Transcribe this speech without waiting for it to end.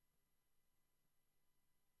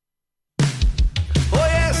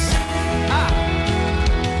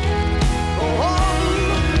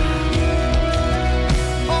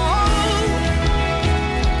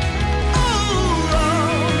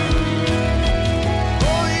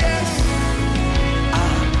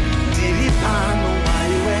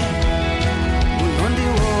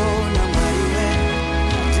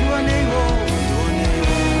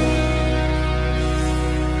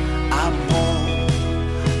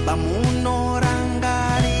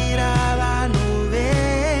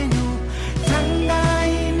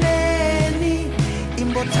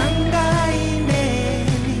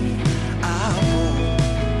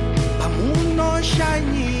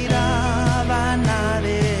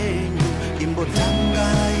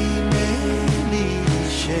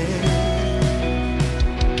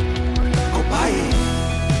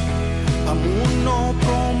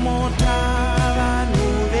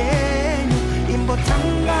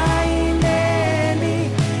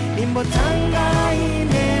imbotanga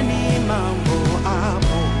ineni mambo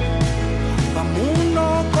apo pamuno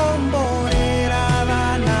komborera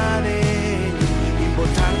vana venyu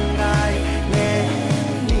imbotanga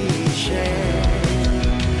inenishe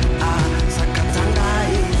sakatanga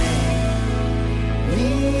ine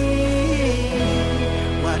ni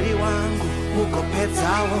mwari wangu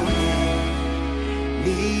mukopedza wone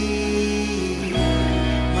ni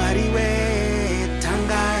mwari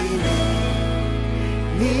wetanga ine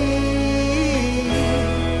ni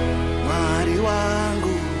mwari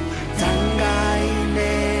wangu tanga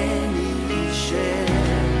inenishe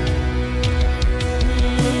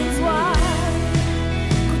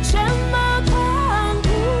kuchema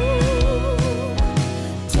kwangu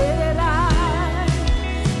terera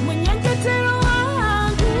munyengetero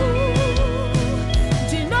wangu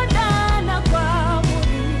ndinodana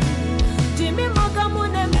kwamuri ndimimoka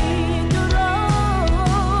mune minduro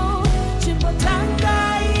chimbotanga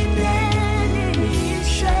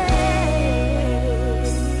inenishe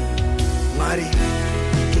mwari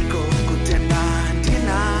iko kutenda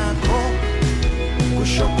ndinako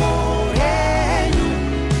kushoko renyu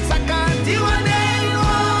saka ndiwaneiwo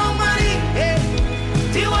mwari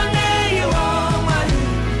ndiwaneiwo mwari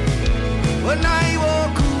onaiwo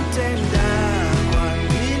kutenda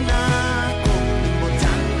kwandinako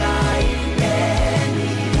imbotanga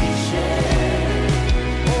inenishe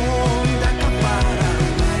ndakafara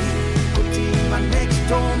mwari kuti panext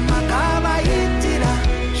door makavaitira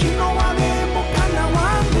zvino wave mukana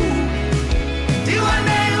wangu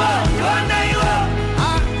ndiwaneiwo ndiwaneiwo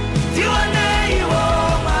ndiwaneiwo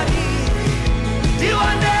mwari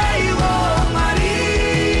ndiwaneiwo mwari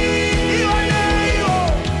ndiwaneiwo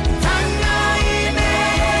tanga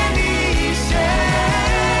inenishe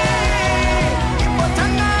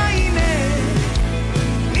imbotanga ine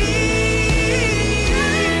ni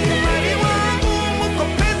mwari wangu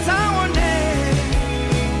mukopedza wone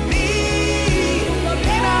ni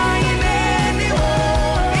iraineniwo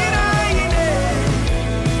iraine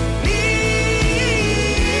ni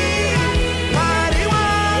mwari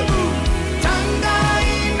wangu tanga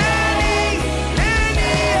ineni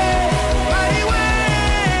neni mwari we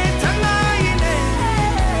tanga ine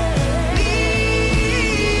ni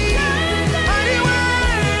mwari we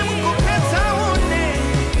mukopedza wone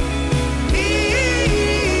ni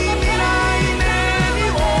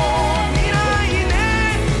iraineniwo iraine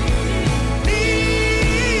ni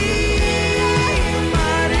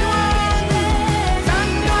mwari wangu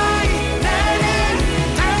tanga ineni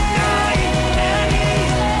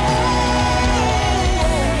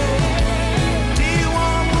ndiwo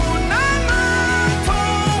munamato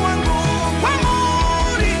wangu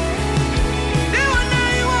kwamuri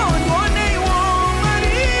ndiwaneiwo ndiwaneiwo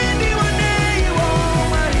mwari ndiwaneiwo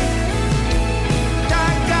mwari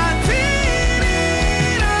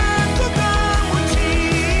takatirira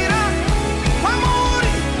kugamuchira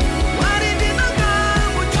kwamuri mwari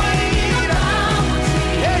ndinogamuchira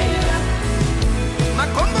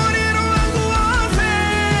makomborero wangu wose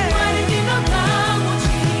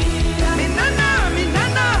minana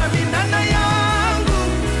minana minana yangu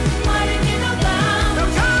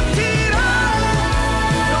ndokamtira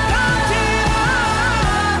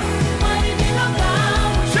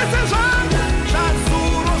zvese zvangu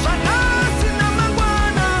zvazuro zvanhasi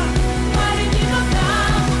namangwana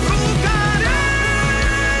rugare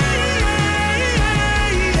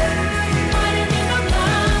mwari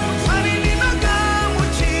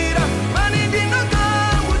ndinogamuchira mwari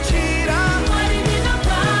ndinogamuchira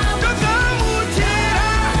ndogamuchira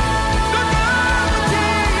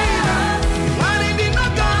ndogamuchira mwari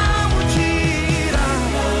ndinogamuchira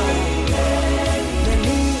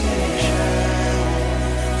nenishe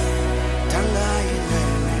tanga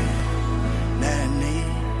inene nene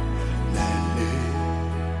nene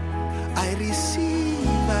I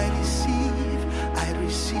receive I receive I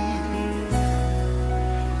receive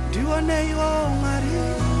ndiwaneiwo mwari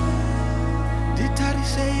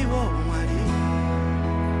nditariseiwo mwari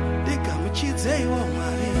ndigamuchidzeiwo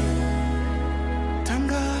mwari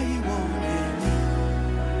tangaiwo neni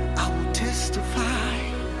I will testify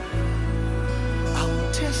I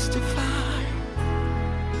will testify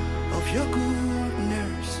of your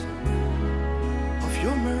goodness of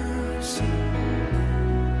your mercy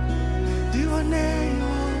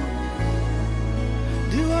ndiwaneiwo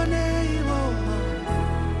ndiwaneiwo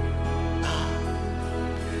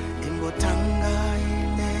imbotanga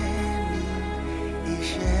ineni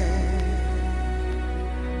ishe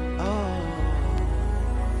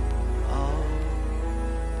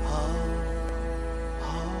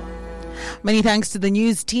Many thanks to the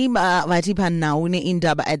news team. Vatipan Naune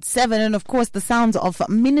Indaba at 7. And of course, the sounds of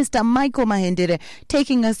Minister Michael Mahendere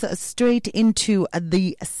taking us straight into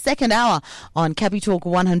the second hour on Capi Talk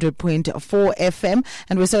 100.4 FM.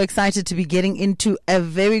 And we're so excited to be getting into a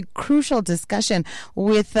very crucial discussion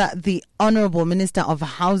with the Honorable Minister of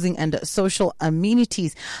Housing and Social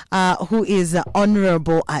Amenities, who is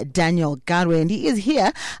Honorable Daniel Garwe. And he is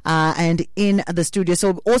here and in the studio.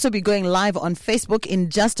 So we'll also be going live on Facebook in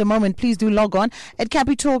just a moment. Please do log on at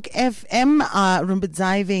Capi Talk FM,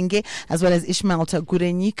 Rumbi Venge, as well as Ishmael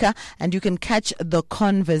Tagurenyika, and you can catch the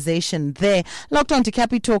conversation there. Logged on to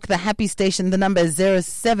Capi Talk, the happy station. The number is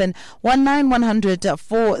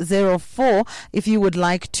 0719100404 if you would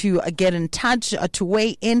like to get in touch, to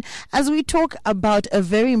weigh in as we talk about a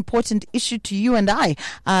very important issue to you and I,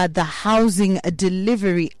 the housing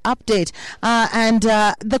delivery update. And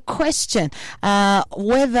the question,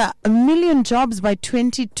 whether 1 million jobs by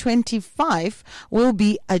 2025 will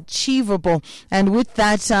be achievable. And with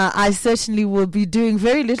that, I certainly will be doing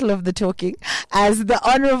very little of the talking, as the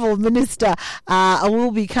Honourable Minister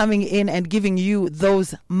will be coming in and giving you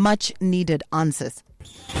those much needed answers.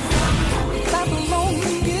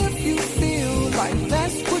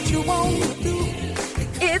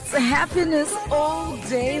 It's happiness all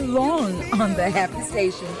day long on the Happy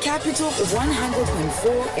Station. Capital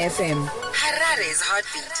 100.4 FM. Harare's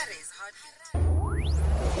heartbeat.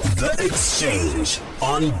 The Exchange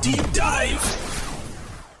on Deep Dive.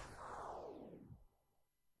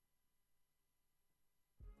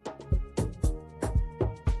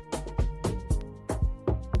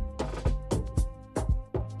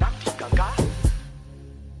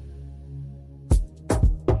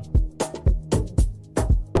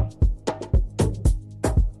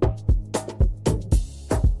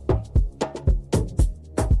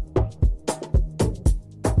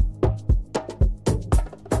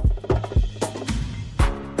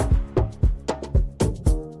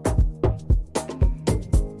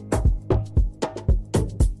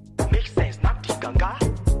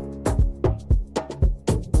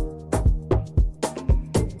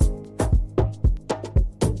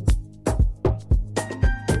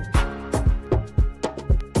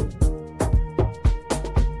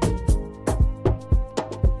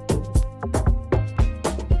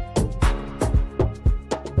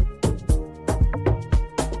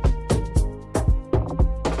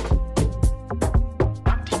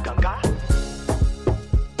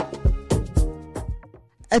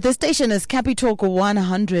 The station is Capi Talk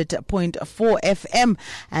 100.4 FM,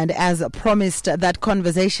 and as promised, that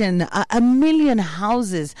conversation, 1 million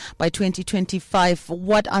houses by 2025.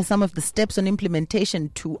 What are some of the steps on implementation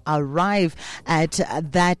to arrive at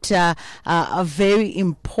that a very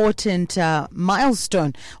important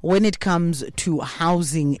milestone when it comes to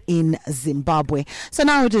housing in Zimbabwe? So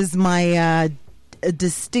now it is my a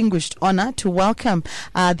distinguished honor to welcome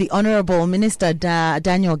the Honorable Minister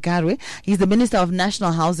Daniel Garwe. He's the Minister of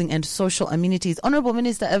National Housing and Social Amenities. Honorable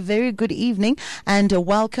Minister, a very good evening and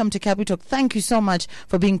welcome to Capi Talk. Thank you so much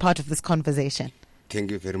for being part of this conversation.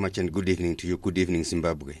 Thank you very much and good evening to you. Good evening,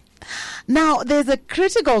 Zimbabwe. Now, there's a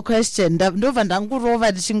critical question.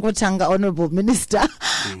 Honorable Minister.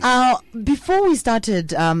 Before we started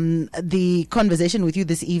the conversation with you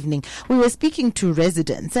this evening, we were speaking to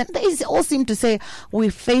residents, and they all seem to say we're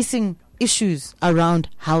facing issues around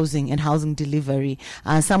housing and housing delivery.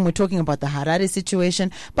 Some were talking about the Harare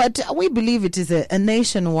situation, but we believe it is a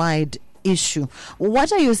nationwide issue.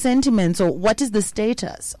 What are your sentiments, or what is the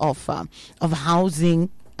status of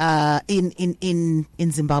housing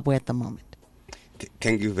in Zimbabwe at the moment?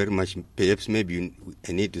 Thank you very much. Perhaps maybe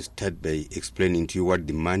I need to start by explaining to you what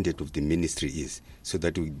the mandate of the ministry is, so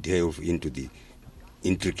that we delve into the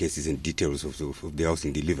intricacies and details of the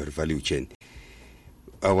housing delivery value chain.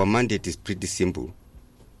 Our mandate is pretty simple: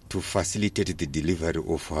 to facilitate the delivery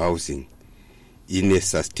of housing in a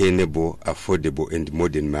sustainable, affordable and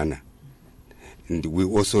modern manner. And we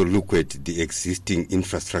also look at the existing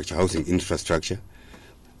infrastructure, housing infrastructure,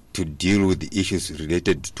 to deal with the issues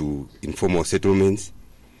related to informal settlements,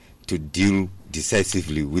 to deal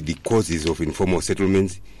decisively with the causes of informal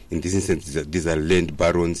settlements. In this instance, these are land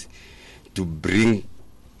barons, to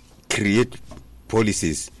create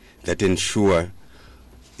policies that ensure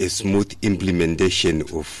a smooth implementation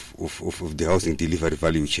of the housing delivery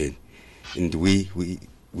value chain. And we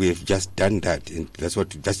have just done that, and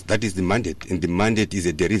that is the mandate. And the mandate is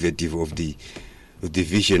a derivative of the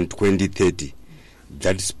Vision 2030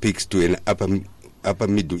 that speaks to an upper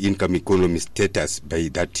middle income economy status by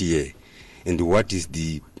that year. And what is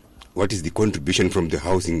the contribution from the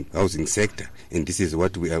housing sector? And this is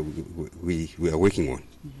what we are working on.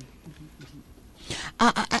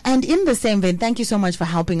 And in the same vein, thank you so much for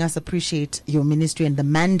helping us appreciate your ministry and the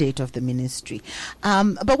mandate of the ministry.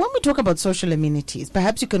 But when we talk about social amenities,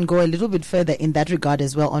 perhaps you can go a little bit further in that regard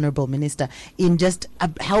as well, Honorable Minister, in just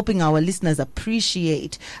helping our listeners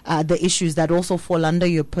appreciate the issues that also fall under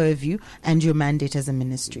your purview and your mandate as a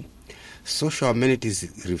ministry. Social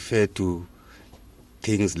amenities refer to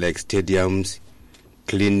things like stadiums,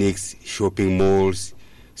 clinics, shopping malls,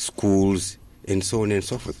 schools, and so on and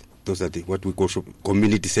so forth. Those are what we call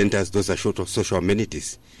community centers. Those are short of social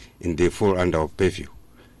amenities, and they fall under our purview.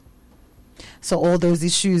 So all those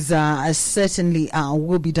issues certainly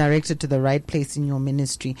will be directed to the right place in your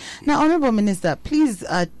ministry. Now, Honorable Minister, please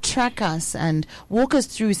track us and walk us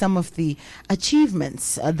through some of the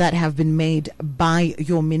achievements that have been made by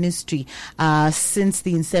your ministry since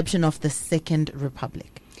the inception of the Second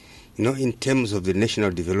Republic. In terms of the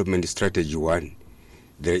National Development Strategy 1,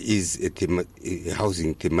 there is a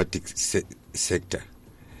housing thematic sector.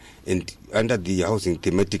 And under the housing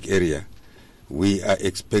thematic area, we were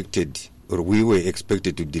expected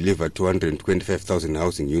to deliver 225,000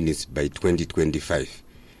 housing units by 2025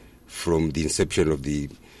 from the inception of the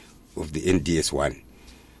NDS1.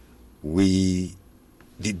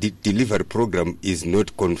 The delivery program is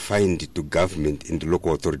not confined to government and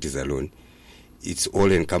local authorities alone. It's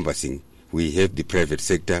all-encompassing. We have the private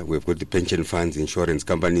sector, we've got the pension funds, insurance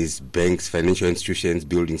companies, banks, financial institutions,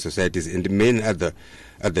 building societies, and many other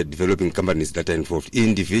developing companies that are involved,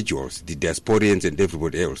 individuals, the diasporians, and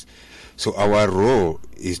everybody else. So our role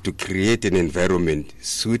is to create an environment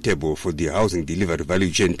suitable for the housing delivery value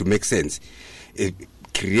chain to make sense.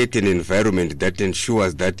 Create an environment that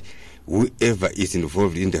ensures that whoever is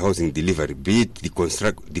involved in the housing delivery, be it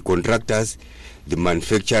the contractors, the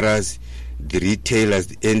manufacturers, the retailers,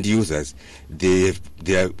 the end users, they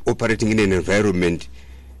are operating in an environment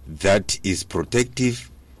that is protective,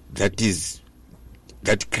 that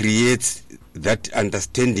creates that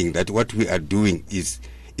understanding that what we are doing is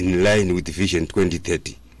in line with Vision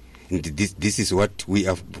 2030. And this is what we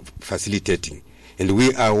are facilitating. And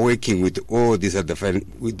we are working with all these other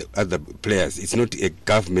players. It's not a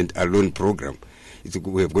government alone program.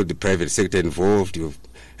 We have got the private sector involved.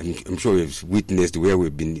 I'm sure you've witnessed where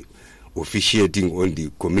we've been officiating on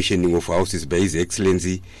the commissioning of houses by His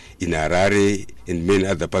Excellency in Harare and many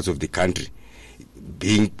other parts of the country,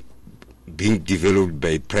 being developed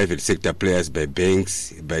by private sector players, by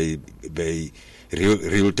banks, by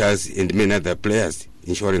realtors and many other players,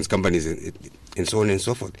 insurance companies, and so on and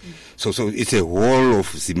so forth. So it's a whole of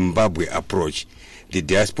Zimbabwe approach. The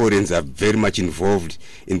diasporians are very much involved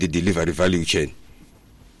in the delivery value chain.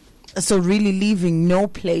 So really leaving no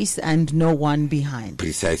place and no one behind.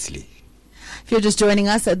 Precisely. If you're just joining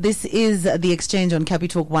us, this is The Exchange on Capi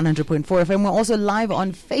Talk 100.4 FM. We're also live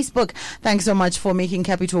on Facebook. Thanks so much for making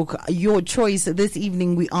Capi Talk your choice. This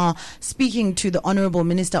evening, we are speaking to the Honorable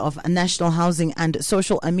Minister of National Housing and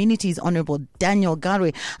Social Amenities, Honorable Daniel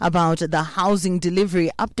Garwe, about the housing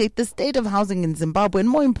delivery update, the state of housing in Zimbabwe, and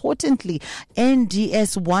more importantly,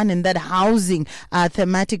 NDS1 and that housing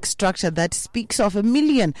thematic structure that speaks of 1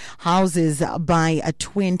 million houses by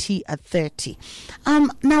 2030.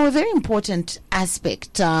 Now, a very important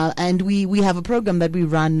aspect, and we have a program that we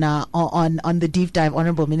run on the deep dive,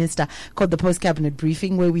 Honorable Minister, called the Post Cabinet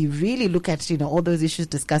Briefing, where we really look at all those issues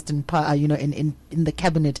discussed in the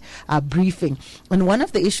cabinet briefing. And one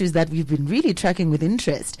of the issues that we've been really tracking with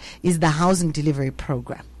interest is the housing delivery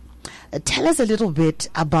program. Tell us a little bit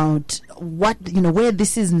about what, where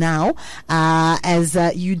this is now, as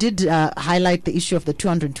you did highlight the issue of the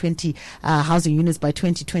 220 housing units by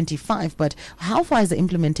 2025, but how far has the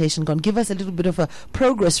implementation gone? Give us a little bit of a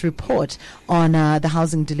progress report on the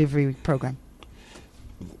housing delivery program.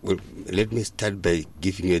 Well, let me start by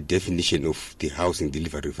giving you a definition of the housing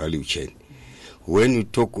delivery value chain. When we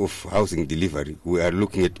talk of housing delivery, we are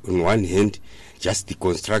looking at, on one hand, just the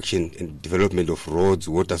construction and development of roads,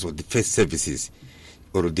 waters, or the first services,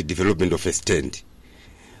 or the development of a stand.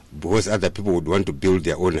 Because other people would want to build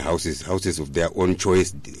their own houses of their own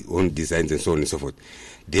choice, own designs, and so on and so forth.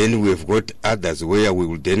 Then we have got others where we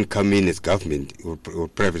will then come in as government or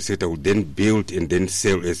private sector will then build and then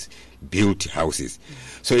sell as built houses.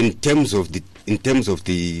 So in terms of the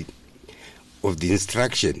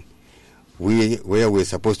instruction, where we're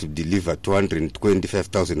supposed to deliver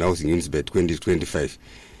 225,000 housing units by 2025,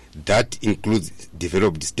 that includes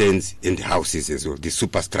developed stands and houses as well, the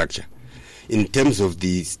superstructure. In terms of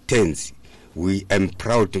the stands, I'm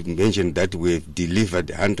proud to mention that we've delivered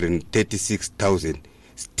 136,000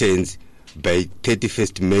 stands by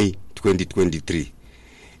 31st May 2023,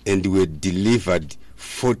 and we delivered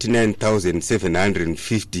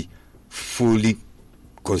 49,750 fully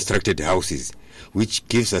constructed houses. which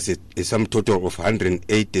gives us a sum total of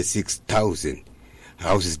 186,000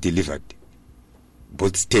 houses delivered,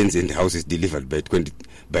 both stands and houses delivered by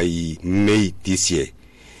May this year.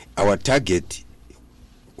 Our target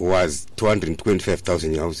was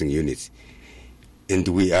 225,000 housing units, and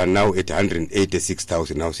we are now at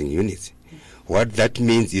 186,000 housing units. What that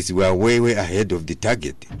means is we are way ahead of the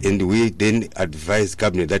target, and we then advise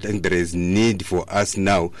Cabinet that there is need for us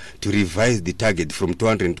now to revise the target from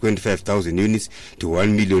 225,000 units to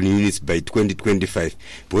 1 million units by 2025,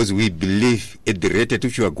 because we believe at the rate at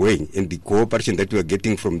which we are going and the cooperation that we are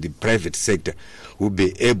getting from the private sector, we'll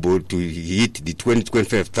be able to hit the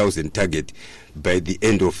 25,000 target by the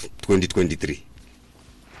end of 2023.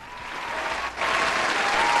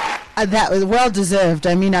 That was well deserved.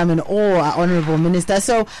 I mean, I'm in awe, Honourable Minister.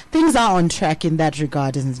 So things are on track in that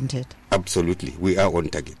regard, isn't it? Absolutely. We are on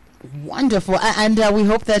target. Wonderful. And we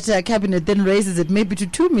hope that Cabinet then raises it maybe to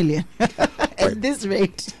 2 million at this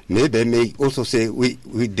rate. Maybe I may also say we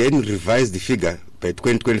then revise the figure by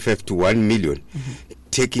 2025 to 1 million,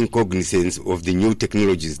 taking cognizance of the new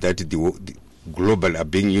technologies that the global are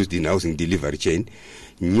being used in housing delivery chain,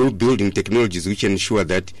 new building technologies which ensure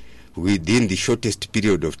that within the shortest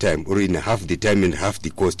period of time, or in half the time and half the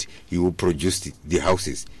cost, you will produce the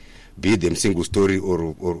houses, be them single story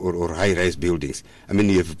or high-rise buildings. I mean,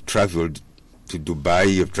 you have traveled to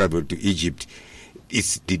Dubai, you have traveled to Egypt.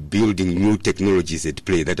 It's the building new technologies at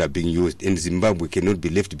play that are being used, and Zimbabwe cannot be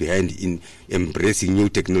left behind in embracing new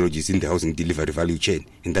technologies in the housing delivery value chain,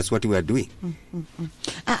 and that's what we are doing.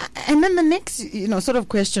 And then the next, sort of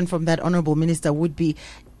question from that Honourable Minister would be,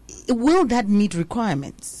 will that meet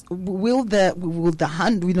requirements? Will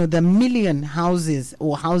the million houses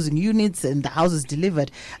or housing units and the houses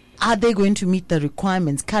delivered, are they going to meet the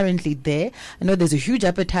requirements currently there? I know there's a huge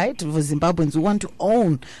appetite for Zimbabweans who want to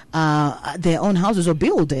own their own houses or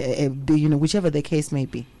build, whichever the case may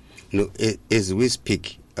be. No, as we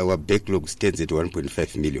speak, our backlog stands at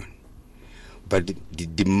 1.5 million. But the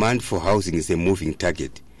demand for housing is a moving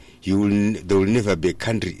target. There will never be a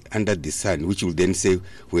country under the sun which will then say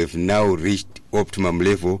we have now reached optimum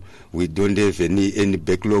level, we don't have any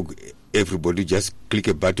backlog, everybody just click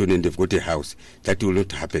a button and they've got a house. That will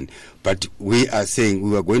not happen. But we are saying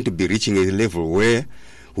we are going to be reaching a level where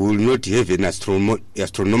we will not have an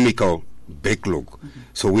astronomical backlog.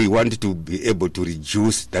 So we want to be able to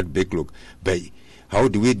reduce that backlog. By how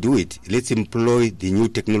do we do it? Let's employ the new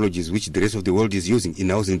technologies which the rest of the world is using in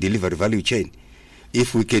housing delivery value chain.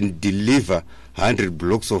 If we can deliver 100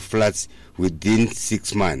 blocks of flats within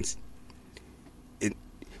 6 months,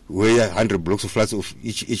 where 100 blocks of flats of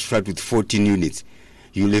each flat with 14 units,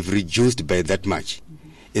 you'll have reduced by that much.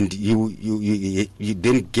 And you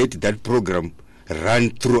then get that program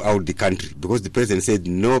run throughout the country, because the president said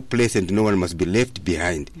no place and no one must be left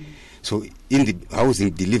behind. So in the housing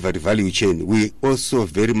delivery value chain, we also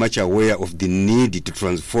very much aware of the need to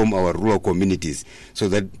transform our rural communities so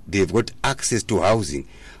that they've got access to housing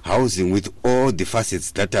with all the facets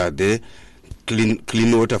that are there: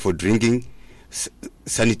 clean water for drinking,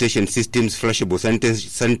 sanitation systems, flushable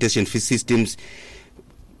sanitation systems,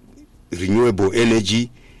 renewable energy,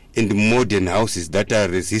 and modern houses that are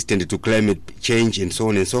resistant to climate change, and so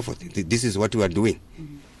on and so forth. This is what we are doing.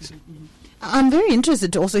 I'm very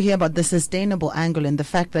interested to also hear about the sustainable angle and the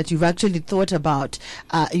fact that you've actually thought about,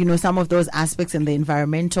 some of those aspects and the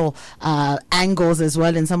environmental angles as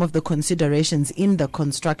well, and some of the considerations in the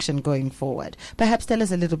construction going forward. Perhaps tell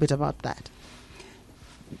us a little bit about that.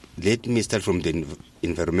 Let me start from the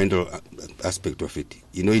environmental aspect of it.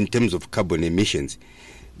 In terms of carbon emissions,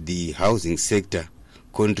 the housing sector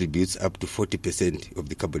contributes up to 40% of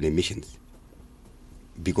the carbon emissions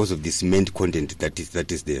because of the cement content that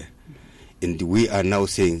is there. And we are now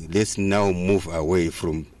saying, let's now move away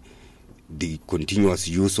from the continuous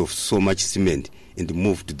use of so much cement and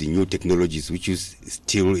move to the new technologies, which is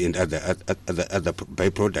steel and other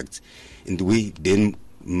byproducts. And we then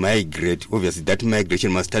migrate. Obviously, that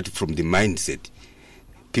migration must start from the mindset.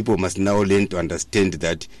 People must now learn to understand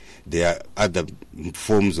that there are other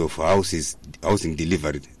forms of housing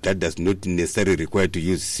delivery that does not necessarily require to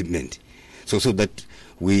use cement. So that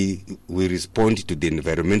we respond to the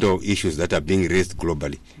environmental issues that are being raised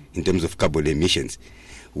globally in terms of carbon emissions.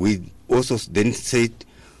 We also then said,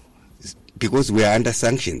 because we are under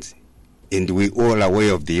sanctions, and we all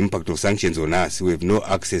aware of the impact of sanctions on us, we have no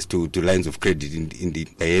access to lines of credit in the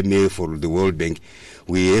IMF or the World Bank.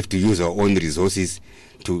 We have to use our own resources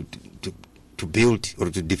to build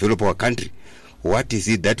or to develop our country. What is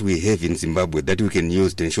it that we have in Zimbabwe that we can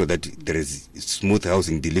use to ensure that there is smooth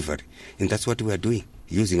housing delivery? And that's what we are doing,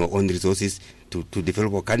 using our own resources to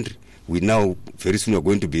develop our country. We now, very soon, are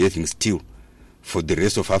going to be having steel for the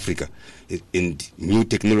rest of Africa. And new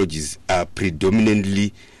technologies are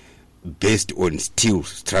predominantly based on steel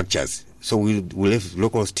structures. So we'll have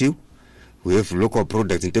local steel, we have local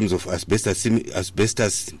products in terms of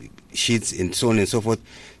asbestos sheets and so on and so forth.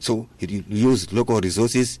 So you use local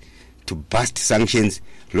resources to bust sanctions,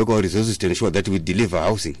 local resources to ensure that we deliver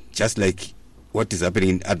housing, just like what is happening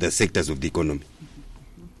in other sectors of the economy.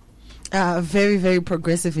 Very, very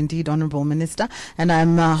progressive indeed, Honourable Minister. And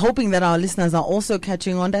I'm hoping that our listeners are also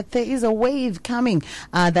catching on that there is a wave coming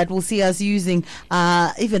that will see us using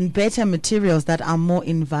even better materials that are more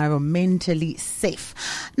environmentally safe.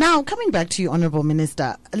 Now, coming back to you, Honourable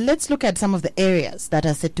Minister, let's look at some of the areas that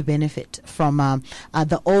are set to benefit from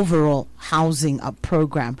the overall housing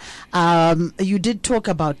program. You did talk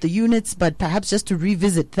about the units, but perhaps just to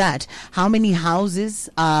revisit that, how many houses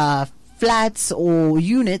flats or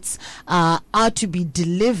units are to be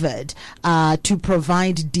delivered to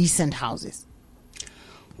provide decent houses?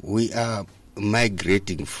 We are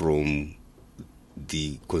migrating from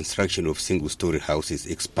the construction of single-story houses,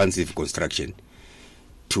 expansive construction,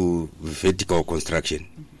 to vertical construction.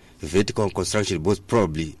 Vertical construction, most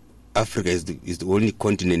probably, Africa is the only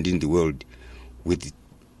continent in the world with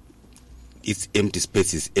its empty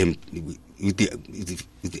spaces empty.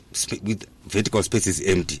 With vertical spaces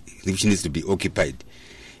empty, which needs to be occupied.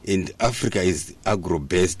 And Africa is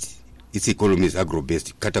agro-based, its economy is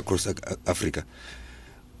agro-based, cut across Africa.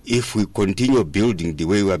 If we continue building the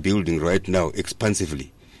way we are building right now,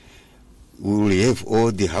 expansively, we will have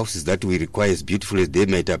all the houses that we require, as beautiful as they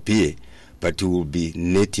might appear, but we will be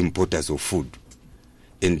net importers of food.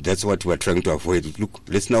 And that's what we're trying to avoid. Look,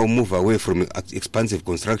 let's now move away from expansive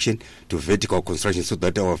construction to vertical construction so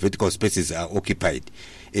that our vertical spaces are occupied.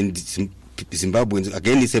 And Zimbabweans,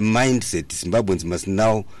 again, it's a mindset. Zimbabweans must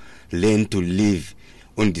now learn to live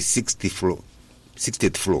on the 60th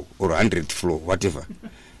floor or 100th floor, whatever.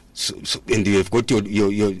 So and you have got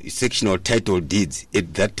your sectional title deeds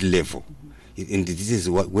at that level. And this is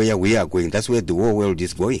where we are going. That's where the whole world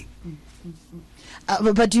is going.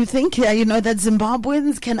 But do you think, that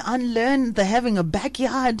Zimbabweans can unlearn the having a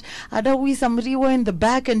backyard? Adawi samriwa in the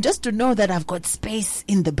back, and just to know that I've got space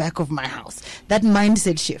in the back of my house. That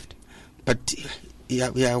mindset shift. But we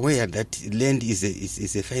are aware that land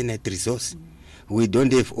is a finite resource. We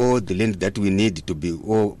don't have all the land that we need to be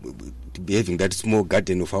having that small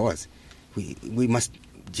garden of ours. We must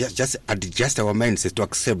just adjust our mindset to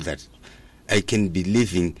accept that I can be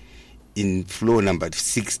living in floor number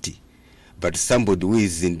 60. But somebody who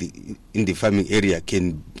is in the farming area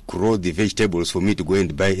can grow the vegetables for me to go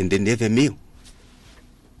and buy and then have a meal.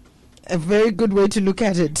 A very good way to look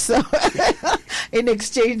at it. So, in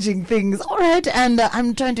exchanging things. All right, and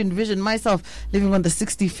I'm trying to envision myself living on the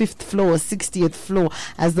 65th floor, 60th floor,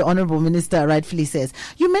 as the Honourable Minister rightfully says.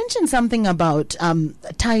 You mentioned something about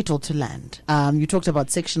title to land. You talked about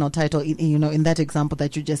sectional title, in that example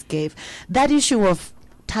that you just gave. That issue of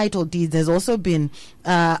title deeds has also been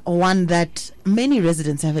one that many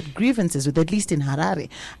residents have had grievances with, at least in Harare,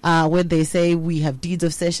 where they say we have deeds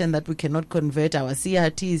of cession that we cannot convert, our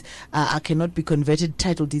CRTs cannot be converted,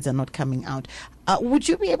 title deeds are not coming out. Would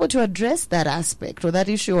you be able to address that aspect or that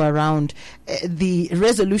issue around the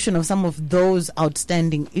resolution of some of those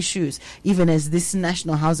outstanding issues, even as this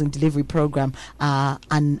National Housing Delivery Program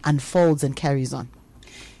unfolds and carries on?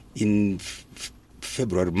 In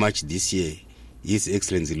February, March this year, His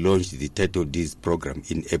Excellency launched the title deeds program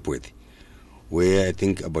in Epworth, where I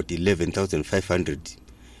think about 11,500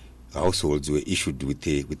 households were issued with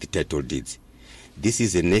the title deeds. This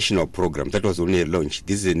is a national program. That was only a launch.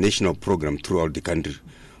 This is a national program throughout the country,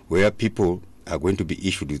 where people are going to be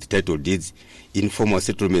issued with title deeds. Informal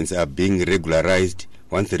settlements are being regularized.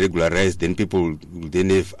 Once they're regularized, then people will then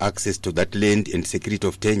have access to that land and security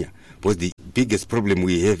of tenure. Because the biggest problem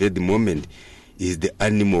we have at the moment is the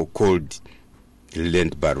animal called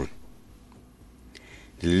land baron.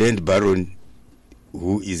 The land baron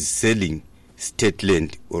who is selling state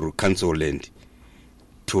land or council land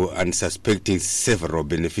to unsuspecting several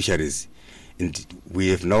beneficiaries. And we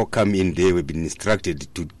have now come in there, we've been instructed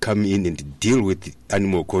to come in and deal with the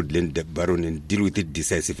animal called land baron and deal with it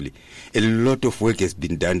decisively. A lot of work has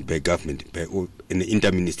been done by government, by an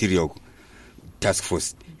interministerial task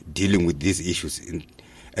force dealing with these issues. And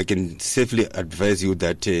I can safely advise you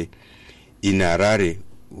that in Harare,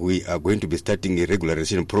 we are going to be starting a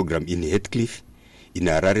regularization program in Heathcliff, in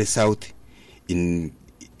Harare South.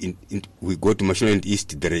 We go to Mashonaland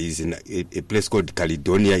East, there is a place called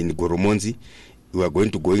Caledonia in Goromonzi. We are going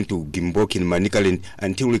to go into Gimbok in Manicaland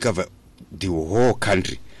until we cover the whole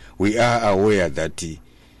country. We are aware that,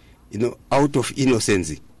 out of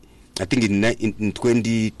innocence, I think in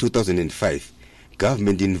 2005,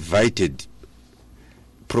 government invited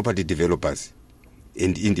property developers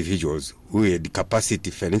and individuals who had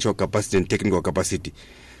capacity, financial capacity and technical capacity,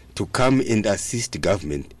 to come and assist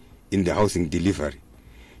government in the housing delivery,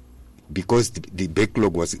 because the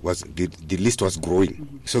backlog was the list was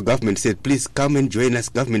growing. So government said, please come and join us.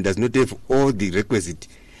 Government does not have all the requisite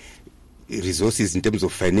resources in terms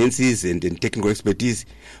of finances and technical expertise,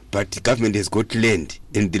 but government has got land,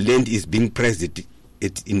 and the land is being priced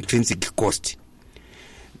at intrinsic cost.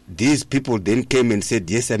 These people then came and said,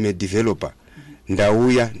 yes, I'm a developer.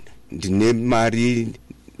 Ndauya ndine mari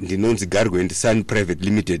ndinonzi Gargo and Son Private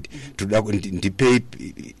Limited to pay,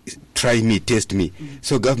 try me, test me.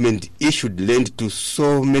 So government issued land to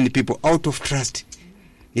so many people out of trust.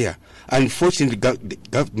 Yeah. Unfortunately, the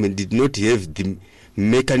government did not have the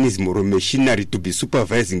mechanism or machinery to be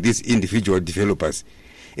supervising these individual developers.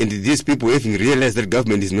 And these people, having realized that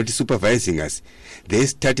government is not supervising us, they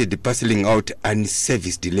started parceling out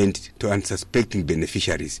unserviced land to unsuspecting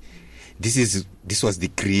beneficiaries. This was the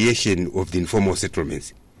creation of the informal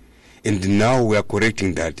settlements. And now we are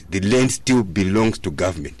correcting that. The land still belongs to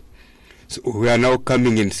government. So we are now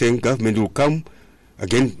coming and saying government will come,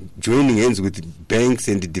 again, joining hands with banks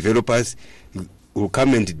and the developers, will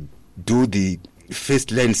come and do the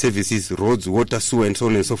first line services, roads, water, sewer, and so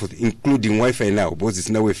on and so forth, including Wi-Fi now, because it's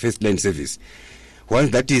now a first line service.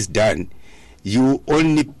 Once that is done, you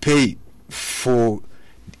only pay for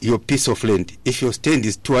your piece of land. If your stand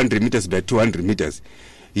is 200 meters by 200 meters,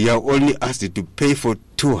 you are only asked to pay for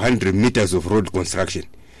 200 meters of road construction,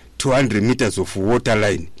 200 meters of water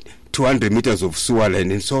line, 200 meters of sewer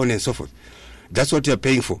line, and so on and so forth. That's what you are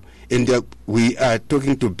paying for. And we are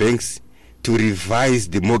talking to banks to revise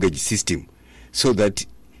the mortgage system, so that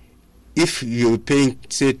if you're paying,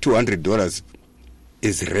 say, $200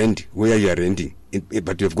 as rent where you are renting,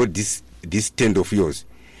 but you've got this stand of yours,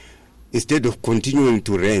 instead of continuing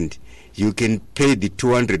to rent, you can pay the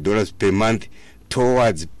 $200 per month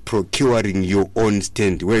towards procuring your own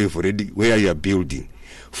stand where you are building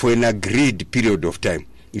for an agreed period of time.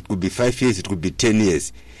 It could be 5 years, it could be 10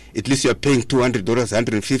 years. At least you are paying $200,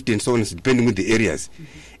 $150, and so on, depending on the areas.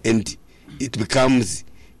 And it becomes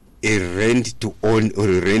a rent to own or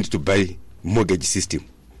a rent to buy mortgage system.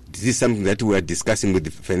 This is something that we are discussing with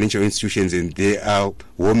the financial institutions, and they are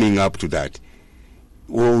warming up to that.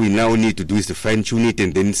 All we now need to do is to fine-tune it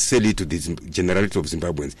and then sell it to the generality of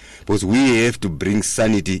Zimbabweans, because we have to bring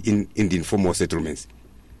sanity in the informal settlements.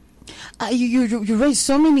 You raised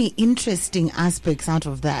so many interesting aspects out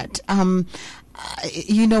of that. When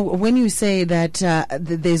you say that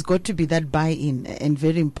there's got to be that buy-in, and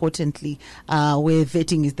very importantly, where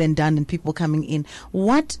vetting is then done and people coming in,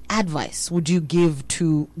 what advice would you give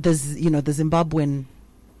to the Zimbabwean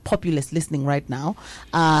populace listening right now,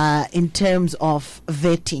 in terms of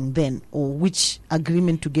vetting then, or which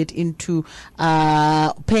agreement to get into,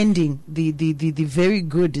 pending the very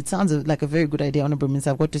good, it sounds like a very good idea, Honorable Minister,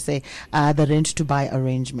 I've got to say, the rent to buy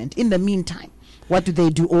arrangement. In the meantime, what do they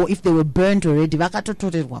do? Or if they were burnt already,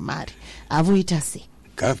 vakatotorerwa mari avoita sei?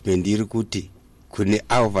 Government iri kuti kune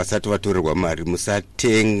avo vasati vatorerwa mari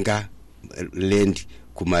musatenga land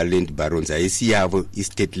kuma land barons, haisi yavo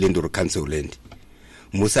state land or council land.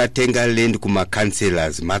 Musatenga land kuma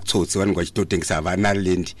councillors, matsotsi vanenge vachitotengesa havana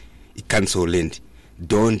land, council land.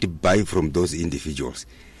 Don't buy from those individuals.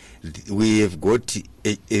 We have got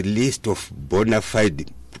a list of bona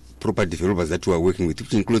fide property developers that we are working with,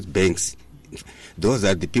 which includes banks. Those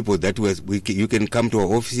are the people that you can come to our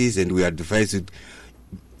offices, and we advise you,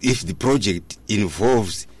 if the project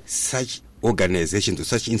involves such organizations or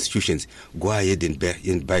such institutions, go ahead and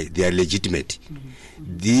buy. They are legitimate.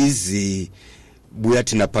 These we are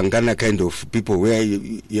Tinapangana kind of people where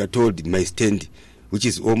you are told my stand, which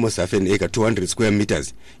is almost half an acre, 200 square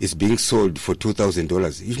meters, is being sold for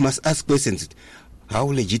 $2,000. You must ask questions. How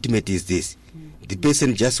legitimate is this? The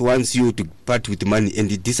person just wants you to part with money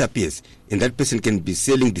and it disappears. And that person can be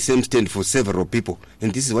selling the same stand for several people.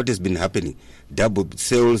 And this is what has been happening. Double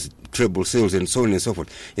sales, treble sales, and so on and so forth.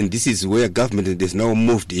 And this is where government has now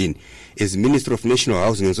moved in. As Minister of National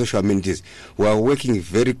Housing and Social Amenities, we are working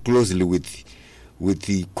very closely with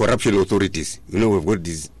the corruption authorities. We've got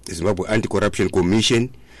this Zimbabwe Anti-Corruption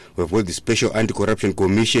Commission, we've got the Special Anti-Corruption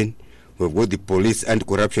Commission, we've got the Police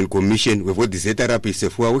Anti-Corruption Commission, we've got the ZRP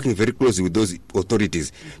itself. We are working very closely with those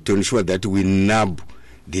authorities to ensure that we nab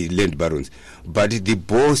the land barons. But the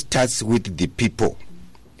ball starts with the people.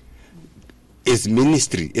 As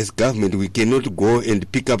ministry, as government, we cannot go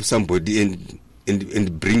and pick up somebody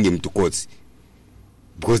and bring him to courts,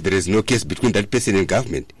 because there is no case between that person and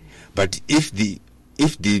government. But if the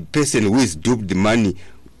person who is duped the money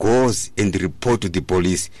goes and report to the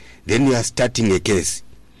police, then you are starting a case.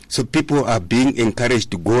 So people are being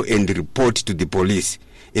encouraged to go and report to the police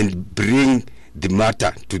and bring the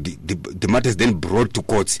matter to the matter is then brought to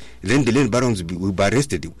courts. Then the land barons will be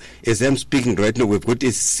arrested. As I'm speaking right now, we've got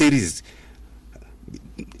a series.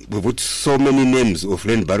 We've got so many names of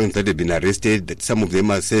land barons that have been arrested that some of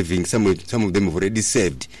them are serving, some of them have already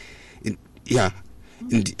served.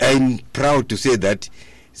 And I'm proud to say that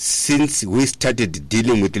since we started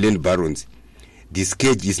dealing with land barons, the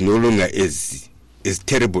scourge is no longer as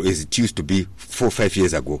terrible as it used to be 4 or 5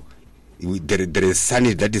 years ago. There is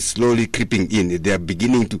sanity that is slowly creeping in. They are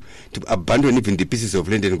beginning to abandon even the pieces of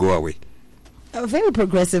land and go away. Very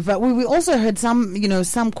progressive. We also heard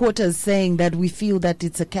some quarters saying that we feel that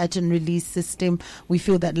it's a catch and release system. We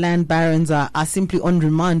feel that land barons are simply on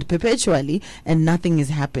remand perpetually and nothing is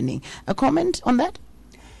happening. A comment on that?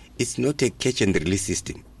 It's not a catch and release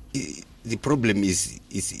system. The problem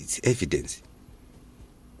is evidence.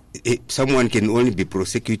 Someone can only be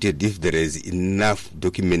prosecuted if there is enough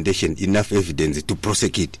documentation, enough evidence to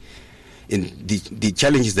prosecute. And the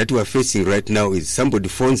challenges that we are facing right now is somebody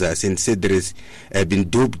phones us and said there is been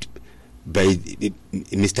duped by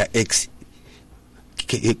Mr. X.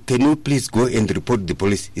 Can you please go and report the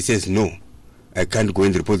police? He says, no, I can't go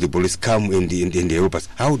and report the police. Come and help us.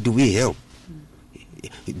 How do we help?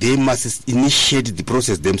 They must initiate the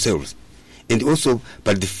process themselves. And also,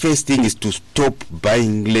 but the first thing is to stop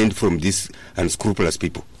buying land from these unscrupulous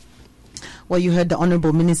people. Well, you heard the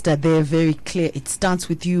Honourable Minister there, very clear. It starts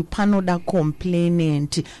with you, Panoda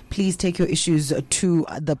complainant. Please take your issues to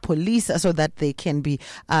the police so that they can be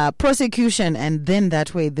prosecution, and then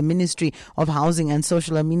that way the Ministry of Housing and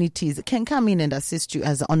Social Amenities can come in and assist you,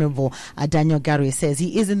 as the Honourable Daniel Gare says.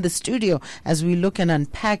 He is in the studio as we look and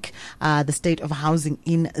unpack the state of housing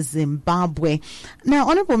in Zimbabwe. Now,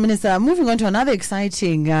 Honourable Minister, moving on to another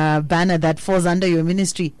exciting banner that falls under your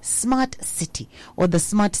ministry, Smart City, or the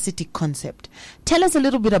Smart City concept. Tell us a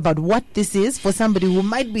little bit about what this is for somebody who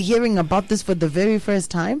might be hearing about this for the very first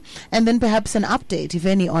time, and then perhaps an update, if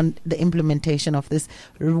any, on the implementation of this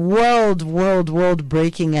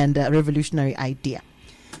world-breaking and revolutionary idea.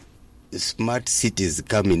 Smart cities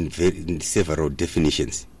come in several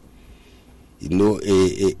definitions. Where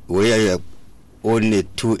you own a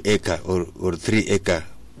 2-acre or 3-acre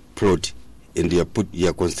plot, and you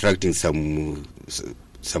are constructing some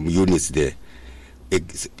units there.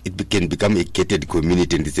 It can become a gated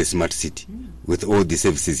community, and it's a smart city with all the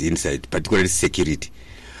services inside, particularly security.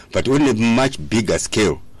 But on a much bigger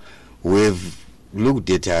scale, we've looked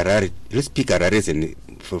at Harare. Let's pick Harare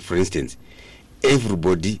for instance.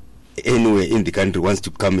 Everybody anywhere in the country wants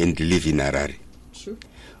to come and live in Harare. Sure.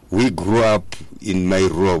 We grew up in my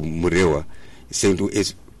rural Murewa, saying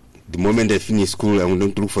the moment I finish school, I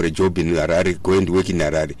want to look for a job in Harare, go and work in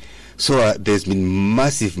Harare. So there's been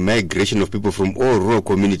massive migration of people from all rural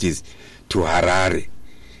communities to Harare.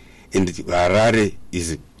 And Harare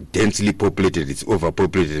is densely populated, it's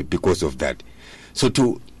overpopulated because of that. So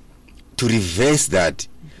to reverse that,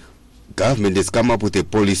 government has come up with a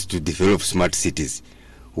policy to develop smart cities,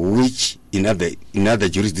 which in other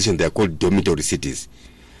jurisdictions they are called dormitory cities.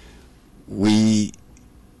 We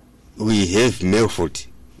have Melfort,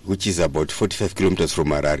 which is about 45 kilometers from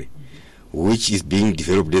Harare, which is being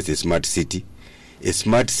developed as a smart city. A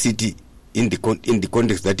smart city in the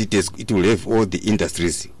context that it will have all the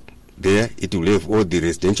industries there, it will have all the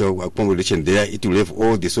residential accommodation there, it will have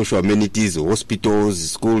all the social amenities,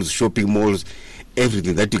 hospitals, schools, shopping malls,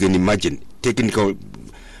 everything that you can imagine, technical,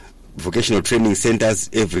 vocational training centers,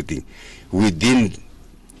 everything, within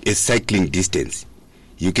a cycling distance.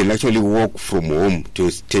 You can actually walk from home to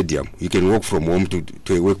a stadium. You can walk from home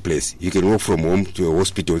to a workplace. You can walk from home to a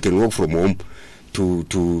hospital. You can walk from home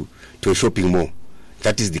to a shopping mall.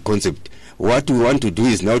 That is the concept. What we want to do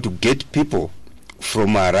is now to get people from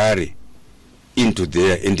Harare into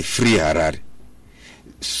there and free Harare.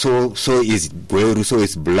 So is Gweru, so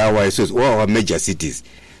is Bulawayo, so is all our major cities.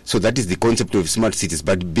 So that is the concept of smart cities,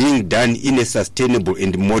 but being done in a sustainable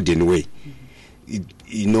and modern way.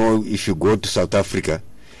 If you go to South Africa,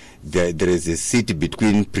 there is a city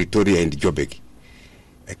between Pretoria and Joburg.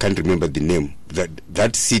 I can't remember the name.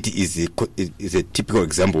 That city is a typical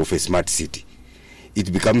example of a smart city.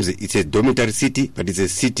 It's a dormitory city, but it's a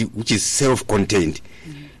city which is self-contained.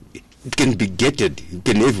 It can be gated. You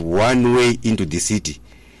can have one way into the city,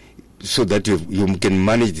 so that you can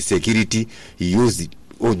manage the security, use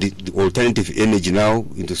all the alternative energy now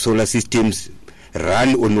into solar systems,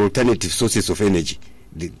 run on alternative sources of energy.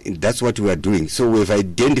 That's what we are doing. So we've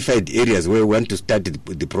identified areas where we want to start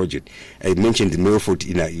the project. I mentioned the Melfort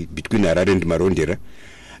between Harare and Marondera.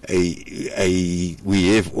 We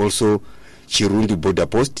have also Chirundu border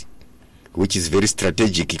post, which is very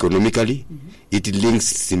strategic economically. It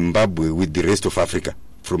links Zimbabwe with the rest of Africa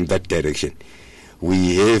from that direction.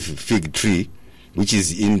 We have Fig Tree, which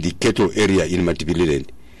is in the cattle area in Matipililand.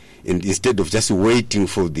 And instead of just waiting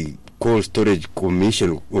for the cold storage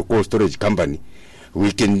commission or cold storage company,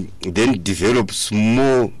 we can then develop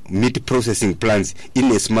small meat processing plants in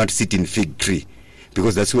a smart city in Fig Tree,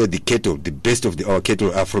 because that's where the cattle, the best of our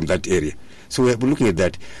cattle are from that area. So we're looking at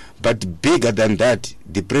that. But bigger than that,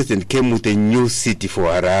 the president came with a new city for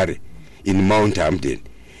Harare in Mount Hamden.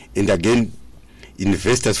 And again,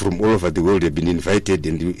 investors from all over the world have been invited,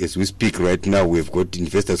 and as we speak right now, we've got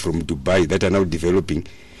investors from Dubai that are now developing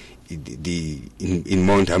in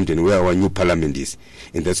Mount Hamden, where our new parliament is.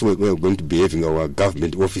 And that's where we're going to be having our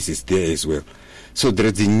government offices there as well. So there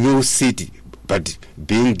is a new city, but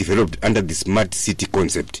being developed under the smart city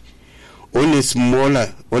concept. On a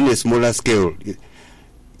smaller scale,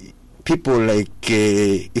 people like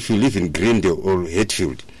if you live in Greendale or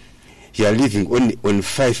Hatfield, you are living on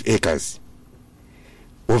 5 acres.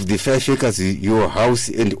 Of the 5 acres, your house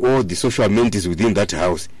and all the social amenities within that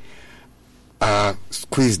house are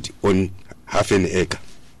squeezed on half an acre,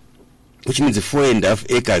 which means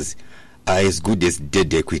 4.5 acres are as good as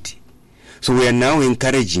dead equity. So we are now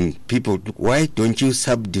encouraging people, why don't you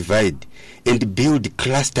subdivide and build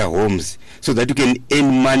cluster homes so that you can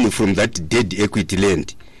earn money from that dead equity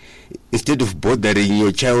land? Instead of bothering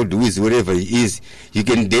your child who is wherever he is, you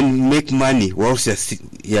can then make money whilst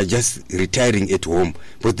you are just retiring at home.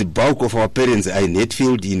 But the bulk of our parents are in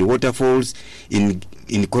Hatfield, in Waterfalls, in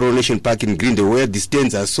Coronation Park, in Greendale, where the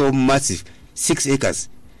stands are so massive, 6 acres,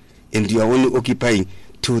 and you are only occupying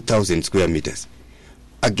 2,000 square meters.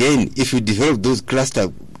 Again, if you develop those cluster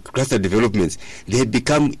developments, they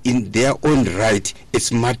become in their own right a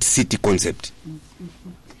smart city concept.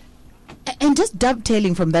 And just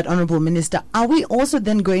dovetailing from that, Honourable Minister, are we also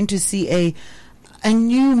then going to see a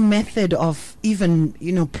new method of even,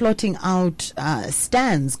 plotting out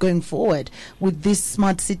stands going forward with this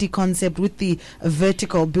smart city concept, with the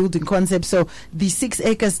vertical building concept? So the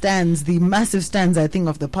 6-acre stands, the massive stands, I think,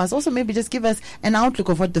 of the past. Also, maybe just give us an outlook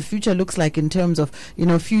of what the future looks like in terms of,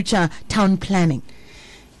 future town planning.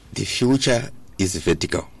 The future is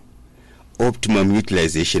vertical. Optimum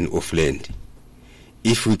utilization of land.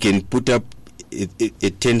 If we can put up a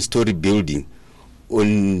 10-story building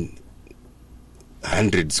on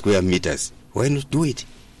 100 square meters, why not do it?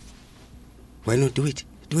 Why not do it?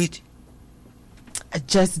 Do it.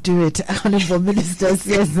 Just do it, Honourable Minister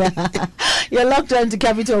says. You're locked on to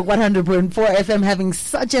Capital 100.4 FM, having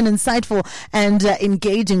such an insightful and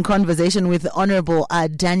engaging conversation with Honourable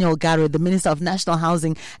Daniel Garo, the Minister of National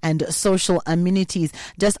Housing and Social Amenities,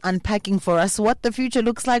 just unpacking for us what the future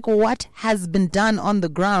looks like, what has been done on the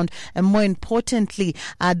ground, and more importantly,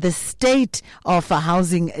 the state of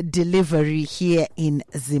housing delivery here in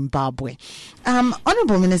Zimbabwe.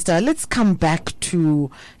 Honourable Minister, let's come back to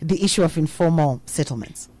the issue of informal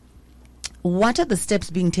settlements. What are the steps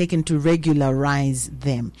being taken to regularize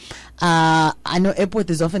them? I know Epworth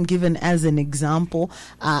is often given as an example,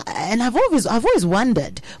 and I've always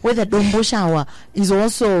wondered whether Domboshawa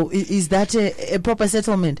is that a proper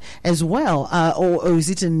settlement as well, or is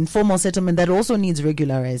it an informal settlement that also needs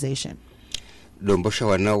regularization?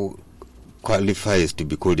 Domboshawa now qualifies to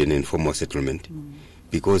be called an informal settlement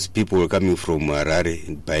because people are coming from Harare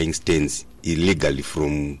and buying stands illegally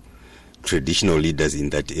from traditional leaders in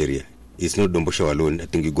that area. It's not Domboshawa alone. I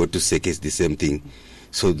think you go to Seke, it's the same thing.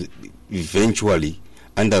 So eventually,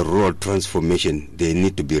 under rural transformation, they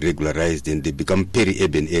need to be regularized and they become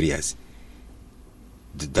peri-urban areas.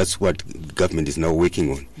 That's what government is now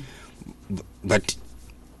working on. But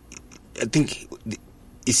I think,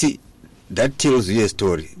 you see, that tells you a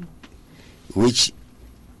story which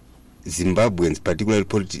Zimbabweans, particularly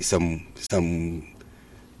some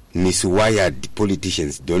miswired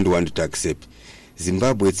politicians, don't want to accept.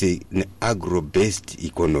 Zimbabwe is an agro-based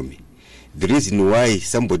economy. The reason why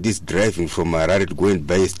somebody is driving from Harare to go and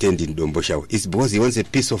buy a stand in Domboshawa is because he wants a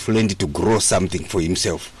piece of land to grow something for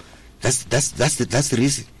himself. That's the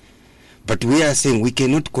reason. But we are saying we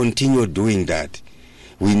cannot continue doing that.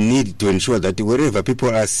 We need to ensure that wherever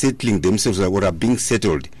people are settling themselves or are being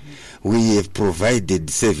settled, we have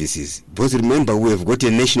provided services. Because remember, we have got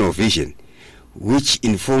a national vision which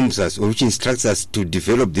informs us or which instructs us to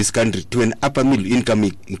develop this country to an upper middle income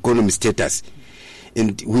economy status.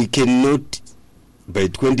 And we cannot, by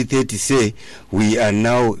 2030, say we are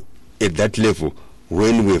now at that level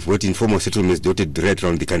when we have got informal settlements dotted right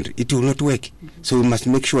around the country. It will not work. So we must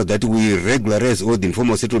make sure that we regularize all the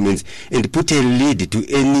informal settlements and put a lid to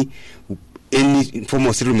any any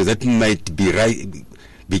informal settlements that might be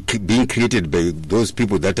being created by those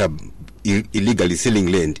people that are illegally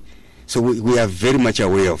selling land. So we are very much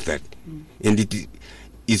aware of that. And it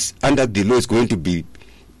is under the law, it's going to be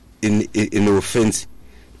an offense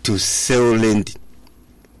to sell land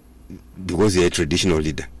because you're a traditional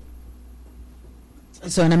leader.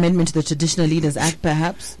 So an amendment to the Traditional Leaders Act,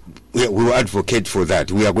 perhaps? We will advocate for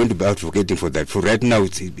that. We are going to be advocating for that. For right now,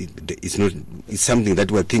 it's not. It's something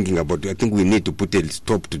that we're thinking about. I think we need to put a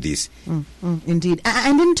stop to this. Indeed.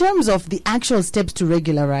 And in terms of the actual steps to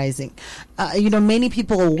regularizing, many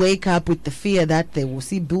people will wake up with the fear that they will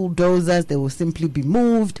see bulldozers, they will simply be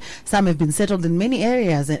moved. Some have been settled in many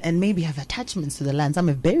areas and maybe have attachments to the land. Some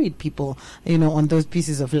have buried people, on those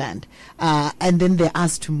pieces of land. And then they're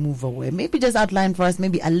asked to move away. Maybe just outline for us,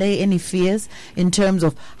 maybe allay any fears in terms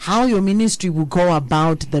of how your ministry will go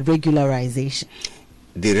about the regularization.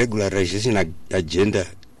 The regularization agenda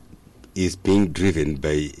is being driven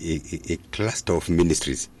by a cluster of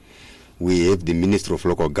ministries. We have the Ministry of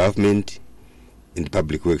Local Government and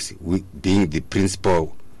Public Works, being the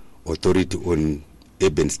principal authority on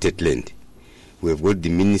urban state land. We have got the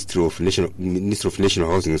Ministry of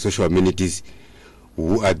National Housing and Social Amenities,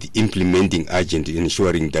 who are the implementing agent in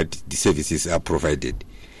ensuring that the services are provided.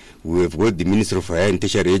 We have got the Ministry of Higher and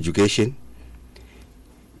Tertiary Education,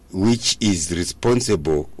 which is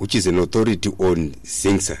responsible, which is an authority on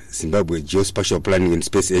ZINGSA, Zimbabwe Geospatial Planning and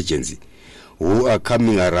Space Agency, who are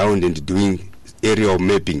coming around and doing aerial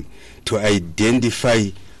mapping to identify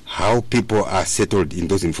how people are settled in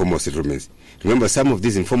those informal settlements. Remember, some of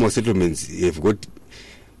these informal settlements have got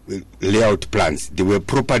layout plans. They were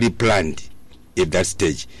properly planned at that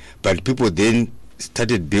stage, but people then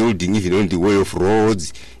started building even on the way of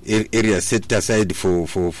roads, areas set aside for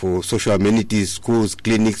social amenities, schools,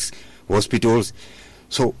 clinics, hospitals.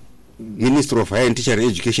 So Minister of Higher and Tertiary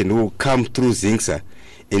Education will come through ZINGSA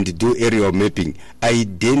and do aerial mapping,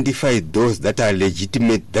 identify those that are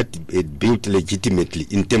legitimate, that built legitimately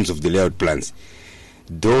in terms of the layout plans.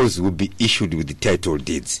 Those will be issued with the title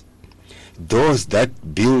deeds. Those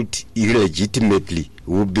that built illegitimately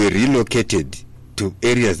will be relocated to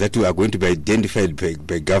areas that are going to be identified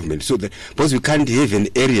by government. So that, because we can't have an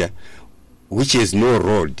area which has no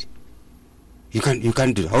road. You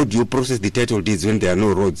can't do. How do you process the title deeds when there are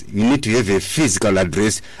no roads? You need to have a physical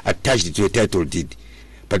address attached to a title deed.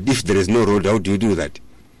 But if there is no road, how do you do that?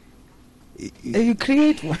 You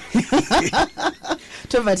create one.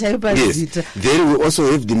 Yes. Then we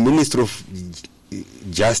also have the Minister of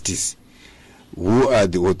Justice, who are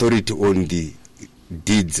the authority on the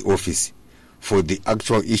deeds office for the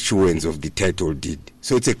actual issuance of the title deed.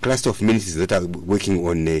 So it's a cluster of ministries that are working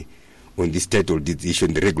on this title deed issue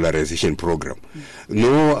and the regularization program.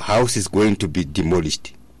 No house is going to be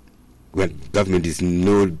demolished when government is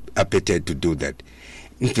no appetite to do that.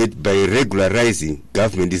 In fact, by regularizing,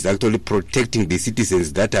 government is actually protecting the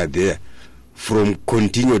citizens that are there from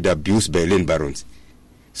continued abuse by land barons.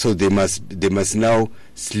 So they must now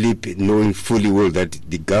sleep knowing fully well that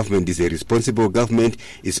the government is a responsible government,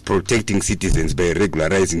 is protecting citizens by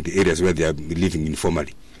regularizing the areas where they are living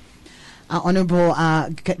informally. Honorable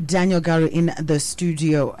Daniel Garu in the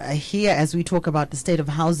studio here as we talk about the state of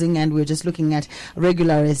housing, and we're just looking at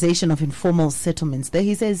regularization of informal settlements. There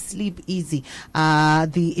he says, sleep easy.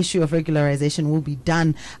 The issue of regularization will be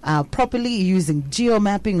done properly using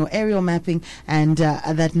geo-mapping or aerial mapping, and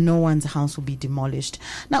that no one's house will be demolished.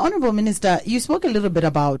 Now, Honorable Minister, you spoke a little bit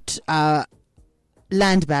about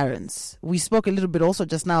land barons. We spoke a little bit also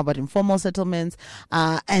just now about informal settlements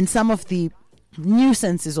and some of the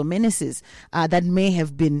nuisances or menaces that may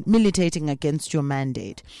have been militating against your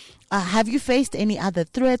mandate. Have you faced any other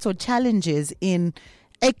threats or challenges in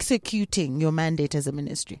executing your mandate as a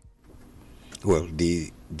ministry? Well,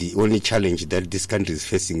 the only challenge that this country is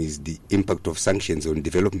facing is the impact of sanctions on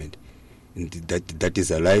development. And that is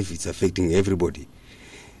alive, it's affecting everybody.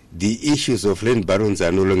 The issues of land barons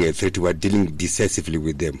are no longer a threat. We are dealing decisively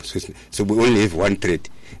with them. So we only have one threat,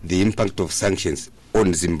 the impact of sanctions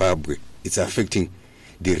on Zimbabwe. It's affecting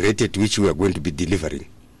the rate at which we are going to be delivering.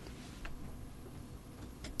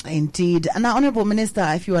 Indeed. Now, Honorable Minister,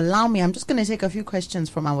 if you allow me, I'm just going to take a few questions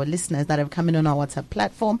from our listeners that have come in on our WhatsApp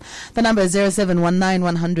platform. The number is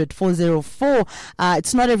 0719100404.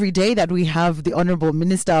 It's not every day that we have the Honorable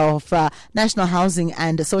Minister of National Housing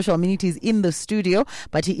and Social Amenities in the studio,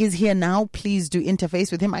 but he is here now. Please do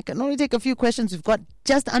interface with him. I can only take a few questions. We've got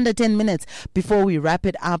just under 10 minutes before we wrap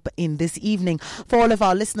it up in this evening. For all of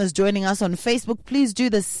our listeners joining us on Facebook, please do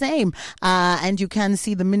the same. And you can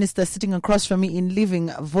see the minister sitting across from me in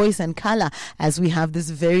living voice and color as we have this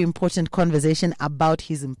very important conversation about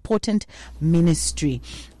his important ministry.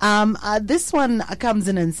 This one comes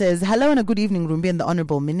in and says, hello and a good evening, Rumbi and the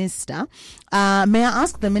Honorable Minister. May I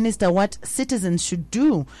ask the minister what citizens should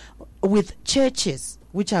do with churches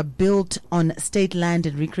which are built on state land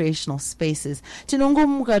and recreational spaces?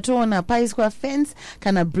 Tinongomuka toona paiswa fence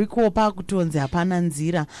kana brick wall pakutonzi hapana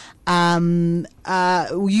nzira.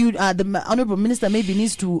 The Honorable Minister maybe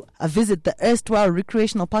needs to visit the erstwhile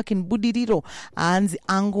recreational park in Budiriro. Anzi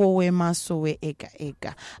angowe masowe eka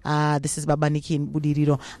eka. This is Babaniki in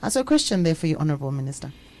Budiriro. So a question there for you, Honorable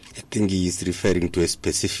Minister. I think he is referring to a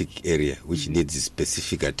specific area which needs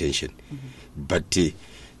specific attention. But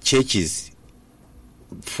churches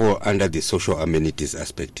fall under the social amenities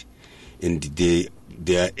aspect, and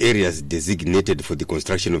there are areas designated for the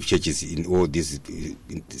construction of churches in all these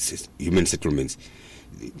human settlements.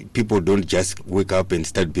 People don't just wake up and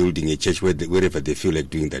start building a church wherever they feel like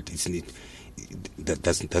doing that.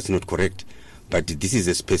 That's not correct. But this is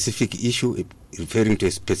a specific issue referring to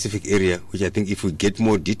a specific area, which I think if we get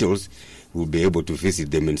more details, we'll be able to visit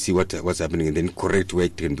them and see what's happening, and then correct where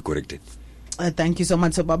it can be corrected. Thank you so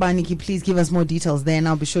much. So, Babaniki, please give us more details there, and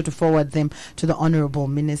I'll be sure to forward them to the Honorable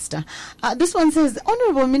Minister. This one says,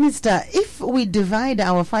 Honorable Minister, if we divide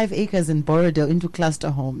our 5 acres in Borrowdale into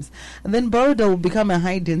cluster homes, then Borrowdale will become a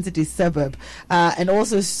high-density suburb, and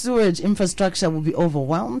also sewage infrastructure will be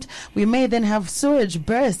overwhelmed. We may then have sewage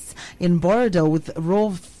bursts in Borrowdale with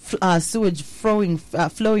raw sewage flowing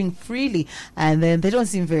freely, and then they don't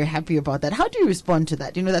seem very happy about that. How do you respond to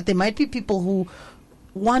that? You know, that there might be people who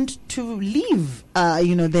want to leave,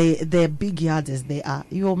 their big yards as they are.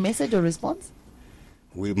 Your message or response?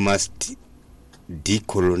 We must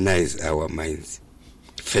decolonize our minds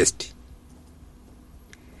first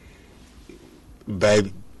by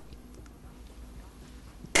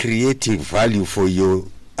creating value for your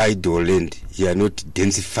idle land. You are not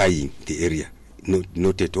densifying the area,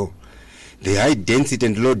 not at all. The high density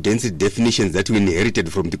and low density definitions that we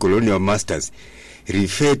inherited from the colonial masters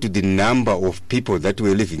refer to the number of people that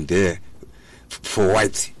were living there for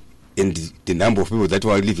whites and the number of people that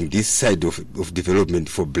were living this side of development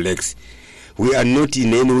for blacks. We are not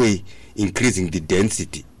in any way increasing the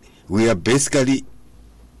density. We are basically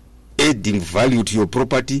adding value to your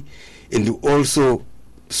property and also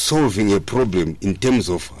solving a problem in terms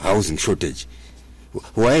of housing shortage.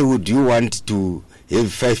 Why would you want to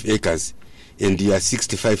have 5 acres and you are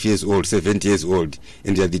 65 years old, 70 years old,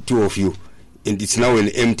 and there are the two of you, and it's now an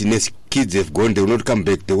emptiness? Kids have gone, they will not come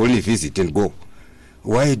back, they only visit and go.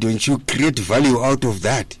 Why don't you create value out of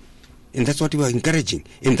that? And that's what we are encouraging.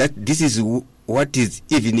 And that this is what is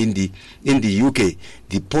even in the UK,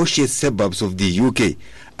 the poshest suburbs of the UK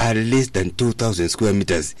are less than 2,000 square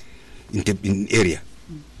meters in area.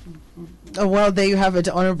 Well, there you have it.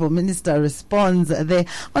 Honorable Minister responds there.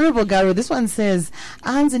 Honorable Garo, this one says,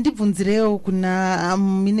 hanzi ndibvunzireo kuna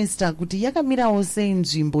minister kuti yakamirawo sei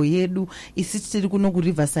nzvimbo yedu isiti tiri kuno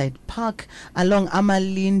Riverside Park along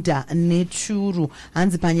Amalinda neChuru,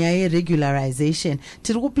 hanzi panyaya yeregularization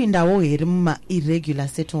tiri kupindawo here muma irregular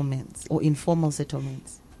settlements or informal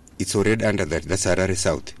settlements. It's already under that. That's Harare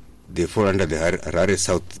South. They fall under the Harare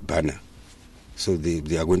South banner. So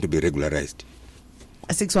they are going to be regularized.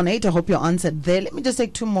 618, I hope you're answered there. Let me just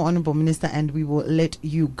take 2 more, Honorable Minister, and we will let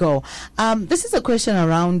you go. This is a question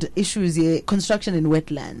around issues, construction in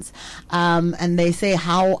wetlands. And they say,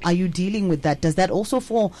 how are you dealing with that? Does that also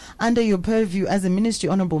fall under your purview as a ministry,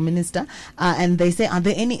 Honorable Minister? And they say, are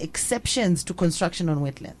there any exceptions to construction on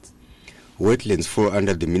wetlands? Wetlands fall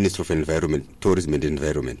under the Ministry of Environment, Tourism and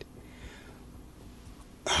Environment.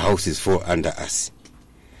 Houses fall under us.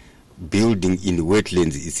 Building in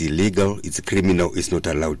wetlands is illegal, it's criminal, it's not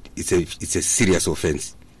allowed. It's a serious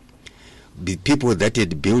offense. The people that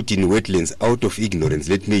had built in wetlands out of ignorance,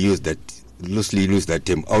 let me loosely use that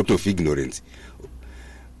term, out of ignorance,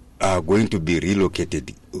 are going to be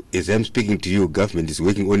relocated. As I'm speaking to you, government is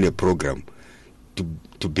working on a program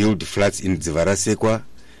to build flats in Zvarasekwa,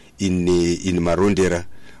 in Marondera,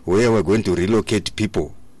 where we're going to relocate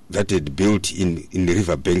people that had built in the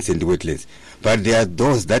river banks and the wetlands. But there are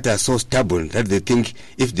those that are so stubborn that they think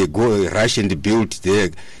if they go rush and build there,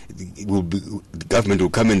 the government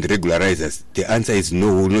will come and regularize us. The answer is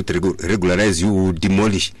no, we will not regularize you, we will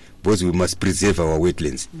demolish, because we must preserve our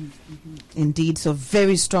wetlands. Indeed, so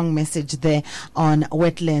very strong message there on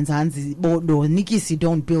wetlands. Hanzi Bodo, Nikisi,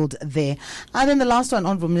 don't build there. And then the last one,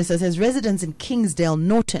 Honorable Minister, says residents in Kingsdale,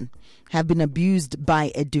 Norton, have been abused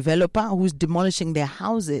by a developer who's demolishing their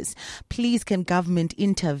houses. Please, can government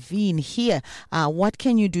intervene here? What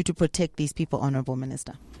can you do to protect these people, Honorable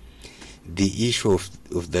Minister? The issue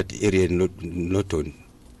of that area not on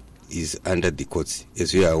is under the courts.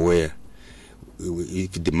 As we are aware,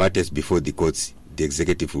 if the matters before the courts, the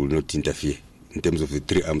executive will not interfere in terms of the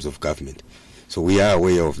three arms of government. So we are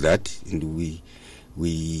aware of that, and we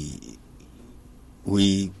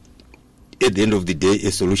at the end of the day,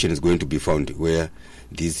 a solution is going to be found where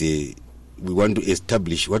we want to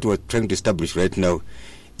establish, what we're trying to establish right now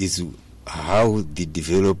is how the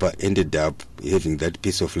developer ended up having that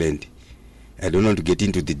piece of land. I don't want to get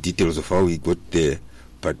into the details of how we got there,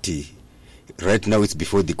 but right now it's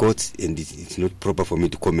before the courts, and it's not proper for me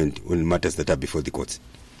to comment on matters that are before the courts.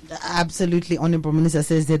 Absolutely. Honorable Minister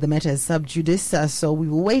says that the matter is sub judice, so we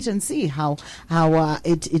will wait and see how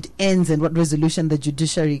it ends and what resolution the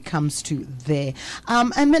judiciary comes to there.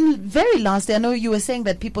 And then very lastly, I know you were saying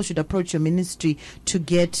that people should approach your ministry to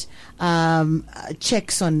get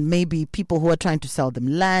checks on maybe people who are trying to sell them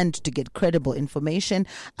land, to get credible information.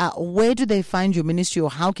 Where do they find your ministry, or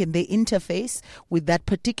how can they interface with that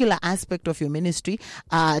particular aspect of your ministry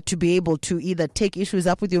to be able to either take issues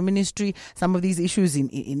up with your ministry, some of these issues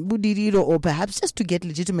in Budiriro, or perhaps just to get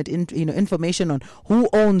legitimate information on who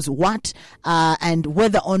owns what and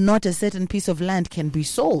whether or not a certain piece of land can be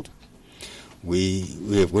sold? We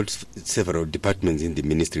have got several departments in the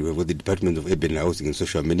ministry. We have got the Department of Urban Housing and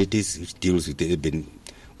Social Amenities, which deals with the urban,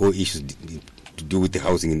 all issues to do with the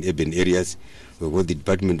housing in urban areas. We have got the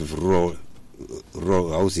Department of Rural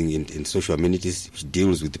Housing and Social Amenities, which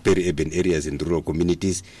deals with the peri-urban areas and rural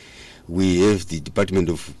communities. We have the Department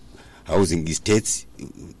of Housing Estates.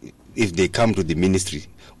 If they come to the ministry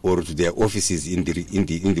or to their offices in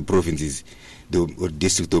the provinces or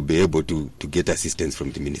district, they'll be able to get assistance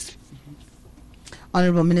from the ministry.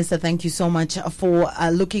 Honorable Minister, thank you so much for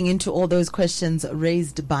looking into all those questions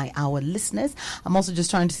raised by our listeners. I'm also just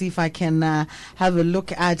trying to see if I can have a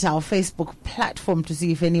look at our Facebook platform to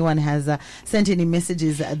see if anyone has sent any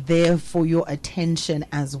messages there for your attention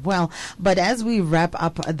as well. But as we wrap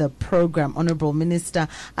up the program, Honorable Minister,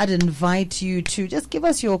 I'd invite you to just give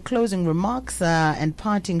us your closing remarks and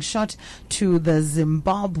parting shot to the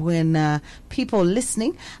Zimbabwean people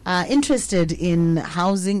listening, interested in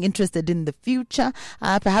housing, interested in the future,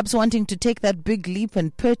 perhaps wanting to take that big leap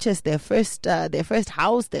and purchase their first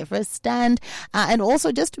house, their first stand, and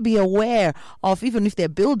also just to be aware of, even if they're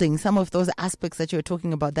building, some of those aspects that you're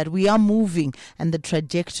talking about, that we are moving and the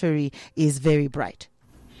trajectory is very bright.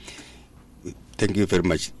 Thank you very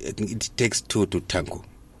much. I think it takes two to tango.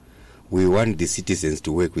 We want the citizens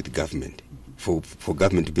to work with government, for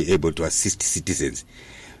government to be able to assist citizens.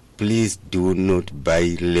 Please do not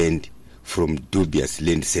buy land from dubious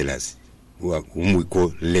land sellers, whom we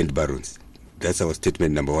call land barons. That's our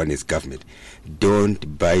statement number one as government.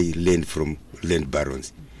 Don't buy land from land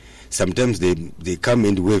barons. Sometimes they come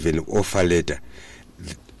and wave an offer letter.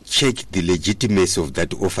 Check the legitimacy of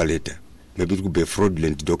that offer letter. Maybe it could be a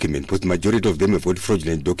fraudulent document, because the majority of them have got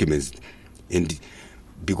fraudulent documents. And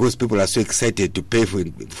because people are so excited to pay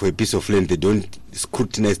for a piece of land, they don't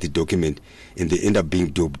scrutinize the document and they end up being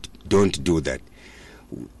duped. Don't do that.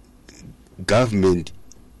 Governments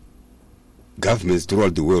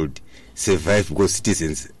throughout the world survive because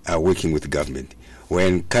citizens are working with government. We're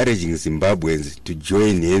encouraging Zimbabweans to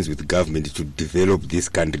join hands with government to develop this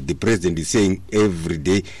country. The president is saying every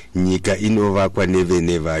day, Nika inovakwa neve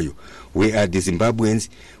nevayo. We are the Zimbabweans.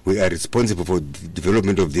 We are responsible for the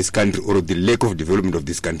development of this country, or the lack of development of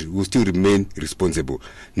this country. We will still remain responsible.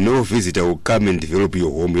 No visitor will come and develop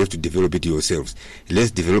your home. You have to develop it yourselves.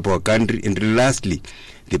 Let's develop our country. And lastly,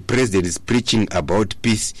 the president is preaching about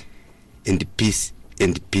peace and peace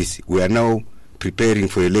and peace. We are now preparing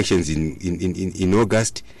for elections in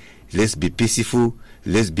August. Let's be peaceful.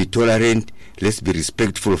 Let's be tolerant. Let's be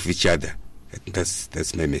respectful of each other.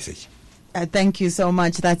 That's my message. Thank you so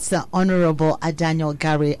much. That's Honorable Daniel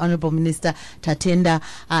Gare. Honorable Minister Tatenda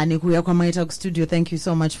Nikuya Kwamaita Studio. Thank you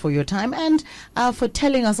so much for your time and for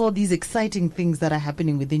telling us all these exciting things that are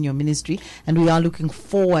happening within your ministry. And we are looking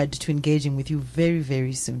forward to engaging with you very,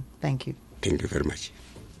 very soon. Thank you. Thank you very much.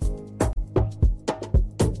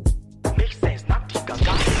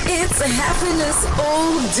 It's happiness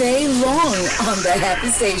all day long on the Happy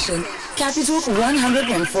Station. Capital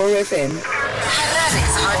 100.4 FM.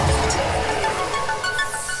 Harare's heartbeat.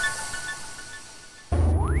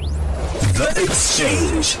 The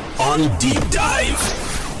Exchange on Deep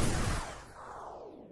Dive.